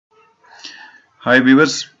Hi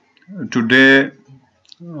viewers, today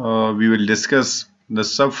we will discuss the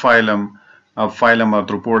subphylum of phylum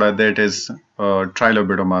Arthropoda, that is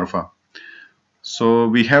Trilobitomorpha. So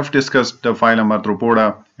we have discussed the phylum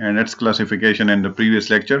Arthropoda and its classification in the previous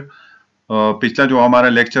lecture. पिछला जो हमारा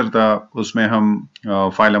lecture था उसमें हम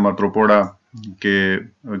phylum Arthropoda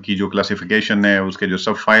की जो classification है, उसके जो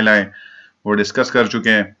सब फाइल है वो डिस्कस कर चुके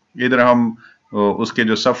हैं। इधर हम उसके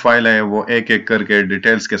जो सब फाइल है वो एक एक करके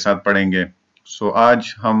डिटेल्स के साथ पढ़ेंगे। सो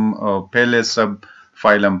आज हम पहले सब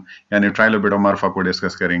फाइलम यानी ट्राइलोबिटोमॉर्फा को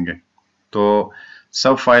डिस्कस करेंगे। तो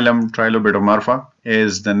सब phylum ट्राइलोबिटोमॉर्फा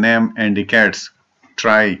is the name indicates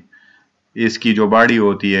try, इसकी जो बॉडी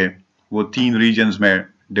होती है वो 3 रीजन्स में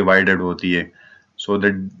डिवाइडेड होती है। So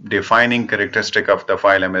the defining characteristic of the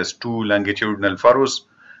phylum is 2 longitudinal furrows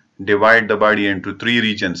divide the body into 3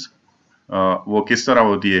 regions. वो किस तरह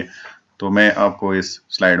होती है तो मैं आपको इस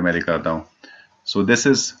स्लाइड में दिखाता हूँ। So this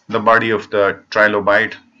is the body of the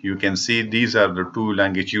trilobite. You can see these are the 2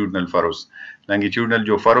 longitudinal furrows. Longitudinal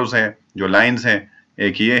जो furrows हैं, जो lines हैं,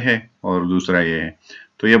 एक ये है और दूसरा ये है।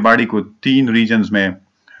 तो ये बॉडी को 3 रीजन्स में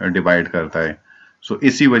डिवाइड करता है। सो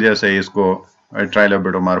इसी वजह से इसको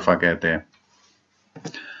ट्राइलोबिटोमॉर्फा कहते हैं।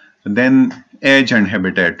 देन एज एंड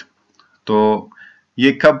हैबिटेट, तो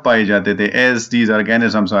ये कब पाए जाते थे? As these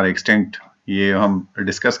organisms are extinct, ये हम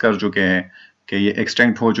डिस्कस कर चुके हैं कि ये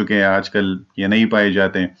एक्सटिंक्ट हो चुके हैं, आजकल ये नहीं पाए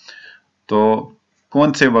जाते। तो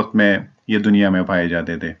कौन से वक्त में ये दुनिया में पाए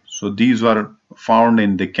जाते थे? So these were found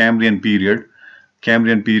in the Cambrian period.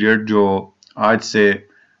 Cambrian period जो आज से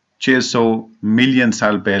 600 मिलियन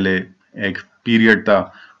साल पहले एक पीरियड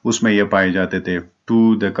था, उसमें ये पाए जाते थे।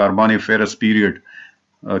 To the Carboniferous period,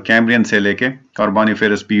 Cambrian से लेके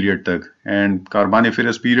कार्बोनिफेरस पीरियड तक। एंड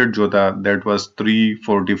कार्बोनिफेरस पीरियड जो था that was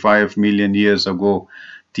 345 million years ago,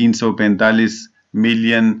 345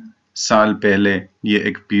 million साल पहले ये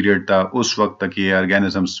एक पीरियड था। उस वक्त तक ये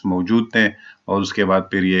ऑर्गेनिजम्स मौजूद थे और उसके बाद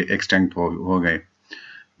फिर ये एक्सटिंक्ट हो गए।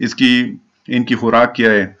 इनकी खुराक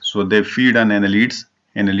क्या है? सो they feed on annelids,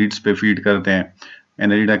 annelids पे फीड करते हैं।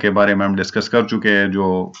 एनालिडा के बारे में हम डिस्कस कर चुके हैं,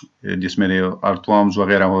 जो जिसमें अर्थवर्म्स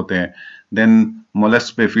वगैरह होते हैं। देन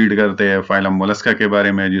मोलस्क पे फीड करते हैं, फाइलम मोलस्का के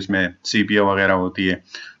बारे में जिसमें सीपिया वगैरह होती है,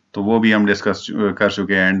 तो वो भी हम डिस्कस कर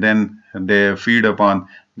चुके हैं। And then they feed upon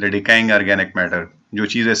the decaying organic matter, जो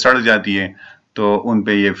चीज़ें सड़ जाती हैं तो उन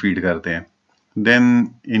पे ये फीड करते हैं। देन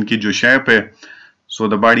इनकी जो शेप है, so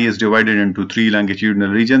the body is divided into 3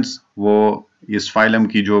 longitudinal regions. वो इस फाइलम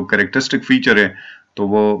की जो कैरेक्टरिस्टिक फीचर है तो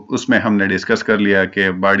वो उसमें हमने डिस्कस कर लिया कि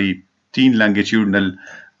बॉडी 3 लॉन्गिट्यूडिनल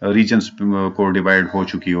रीजन्स को डिवाइड हो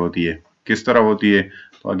चुकी होती है। किस तरह होती है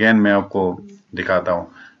तो अगेन मैं आपको दिखाता हूँ।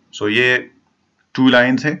 सो ये 2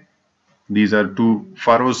 लाइन्स है, दीज आर 2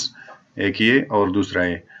 फरोज, एक ये और दूसरा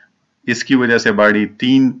ये। इसकी वजह से बॉडी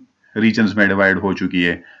 3 रीजन्स में डिवाइड हो चुकी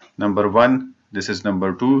है। Number 1, this is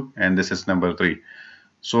number 2 and this is number 3।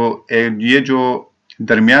 सो ये जो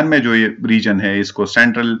दरमियान में जो ये रीजन है इसको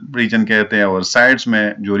सेंट्रल रीजन कहते हैं, और साइड्स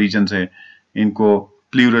में जो रीजन है इनको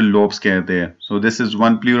प्लूरल लोब्स कहते हैं। So this is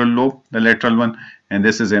one plural lobe, the lateral one, and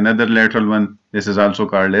this is another lateral one, this is also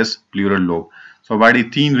called as plural lobe. So body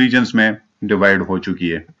 3 regions में डिवाइड हो चुकी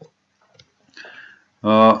है।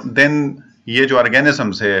 देन ये जो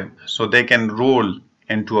ऑर्गेनिजम्स है, सो they can role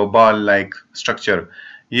into a ball like structure.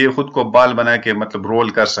 ये खुद को बॉल बना के मतलब रोल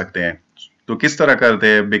कर सकते हैं। तो किस तरह करते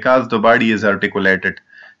हैं? Because the body is articulated.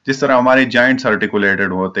 जिस तरह हमारे जॉइंट्स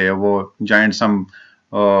आर्टिकुलेटेड होते हैं, वो जॉइंट्स हम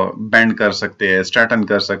बेंड कर सकते हैं, स्ट्रेटन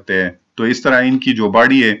कर सकते हैं, तो इस तरह इनकी जो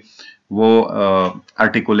बॉडी है वो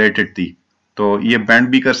आर्टिकुलेटेड थी, तो ये बेंड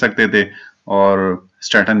भी कर सकते थे और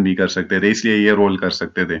स्ट्रेटन भी कर सकते थे, इसलिए ये रोल कर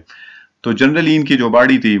सकते थे। तो जनरली इनकी जो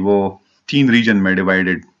बॉडी थी वो 3 रीजन में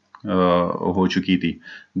डिवाइडेड हो चुकी थी।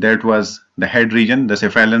 That was the head region, the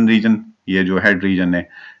सेफेलन reason, ये जो हेड रीजन है,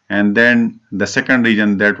 and then the second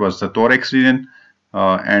region that was the thorax region,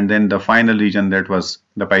 and then the final region that was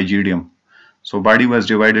the pygidium. So body was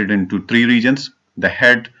divided into 3 regions: the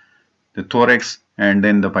head, the thorax, and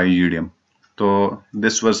then the pygidium. So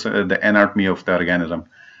this was the anatomy of the organism.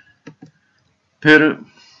 फिर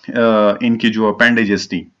इनकी जो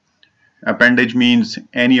appendages थी, appendage means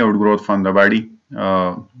any outgrowth from the body,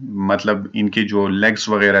 मतलब इनकी जो legs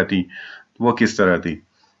वगैरह थी वो किस तरह थी?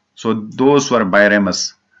 So those were biramous.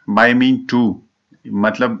 Bye mean 2,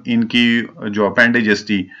 मतलब इनकी जो अपेंडेजेस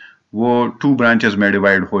थी वो 2 ब्रांचेस में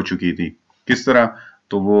डिवाइड हो चुकी थी। किस तरह?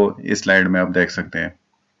 तो वो इस स्लाइड में आप देख सकते हैं।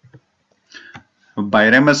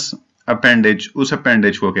 बायरेमस अपेंडेज उस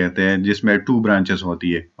अपेंडेज को कहते हैं जिसमें 2 ब्रांचेस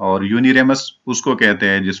होती है, और यूनिरेमस उसको कहते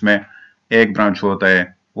हैं जिसमें एक ब्रांच होता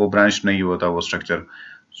है, वो ब्रांच नहीं होता वो structure.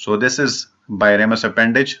 So this is बायरेमस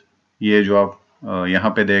appendage. ये जो आप यहाँ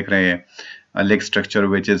पे देख रहे हैं, a leg structure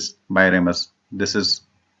which is biramous. This is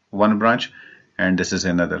one branch and this is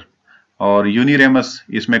another. और यूनिरेमस,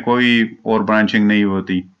 इसमें कोई और ब्रांचिंग नहीं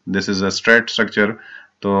होती, this is a straight structure,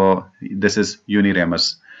 तो दिस इज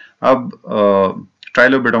यूनिरेमस। अब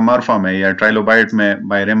ट्राइलोबिटोमॉर्फा में या ट्राइलोबाइट में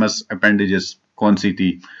बाइरेमस अपेंडेजेस कौन सी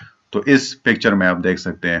थी, तो इस पिक्चर में आप देख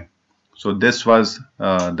सकते हैं। So this was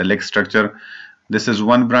the leg structure, this is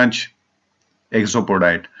one branch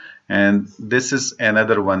exopodite and this is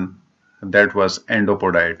another one that was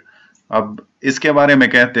endopodite। अब इसके बारे में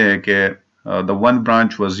कहते हैं कि the one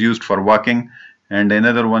branch was used for walking and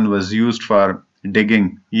another one was used for digging।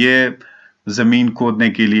 ये जमीन खोदने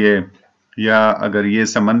के लिए, या अगर ये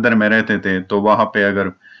समंदर में रहते थे तो वहां पे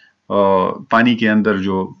अगर पानी के अंदर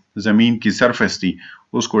जो जमीन की सरफेस थी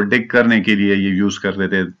उसको डिग करने के लिए ये यूज करते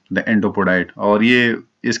थे द एंडोपोडाइट। और ये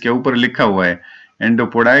इसके ऊपर लिखा हुआ है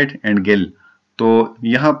एंडोपोडाइट एंड गिल, तो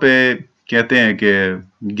यहाँ पे कहते हैं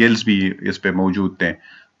कि गिल्स भी इस पे मौजूद थे,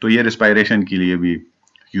 तो ये रिस्पायरेशन के लिए भी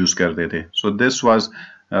यूज करते थे। So this was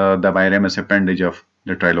the बाइरेमस appendage of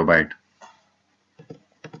the trilobite.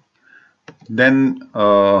 Then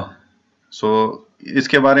so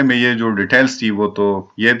इसके बारे में ये जो डिटेल्स थी वो तो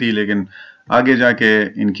ये थी, लेकिन आगे जाके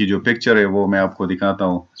इनकी जो पिक्चर है वो मैं आपको दिखाता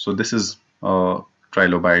हूँ। So this is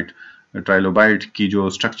trilobite. Trilobite की जो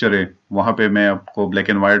स्ट्रक्चर है वहां पे मैं आपको ब्लैक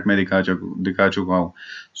एंड व्हाइट में दिखा चुका हूँ।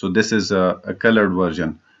 So this is a coloured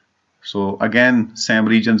version. So again same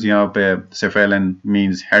regions यहाँ पे, सेफेलन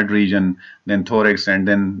means head region, then thorax and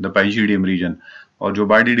then the पाइजिडियम reason. और जो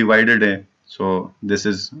बॉडी डिवाइडेड है, so this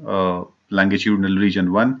is longitudinal region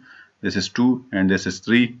 1, this is 2 and this is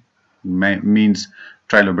 3, means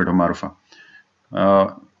Trilobitomorpha।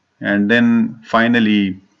 And then finally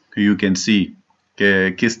you can see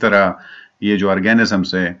कि किस तरह ये जो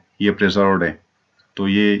ऑर्गेनिजम्स है ये प्रिजर्व्ड है। तो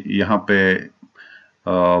ये यहाँ पे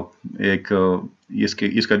एक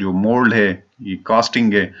इसका जो मोल्ड है, ये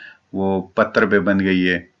कास्टिंग है, वो पत्थर पे बन गई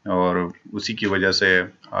है, और उसी की वजह से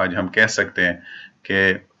आज हम कह सकते हैं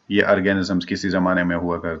कि ये ऑर्गेनिजम्स किसी ज़माने में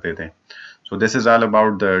हुआ करते थे। So this is all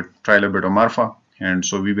about the Trilobitomorpha, and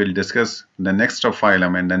so we will discuss the next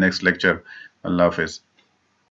phylum in the next lecture. Allah Hafiz.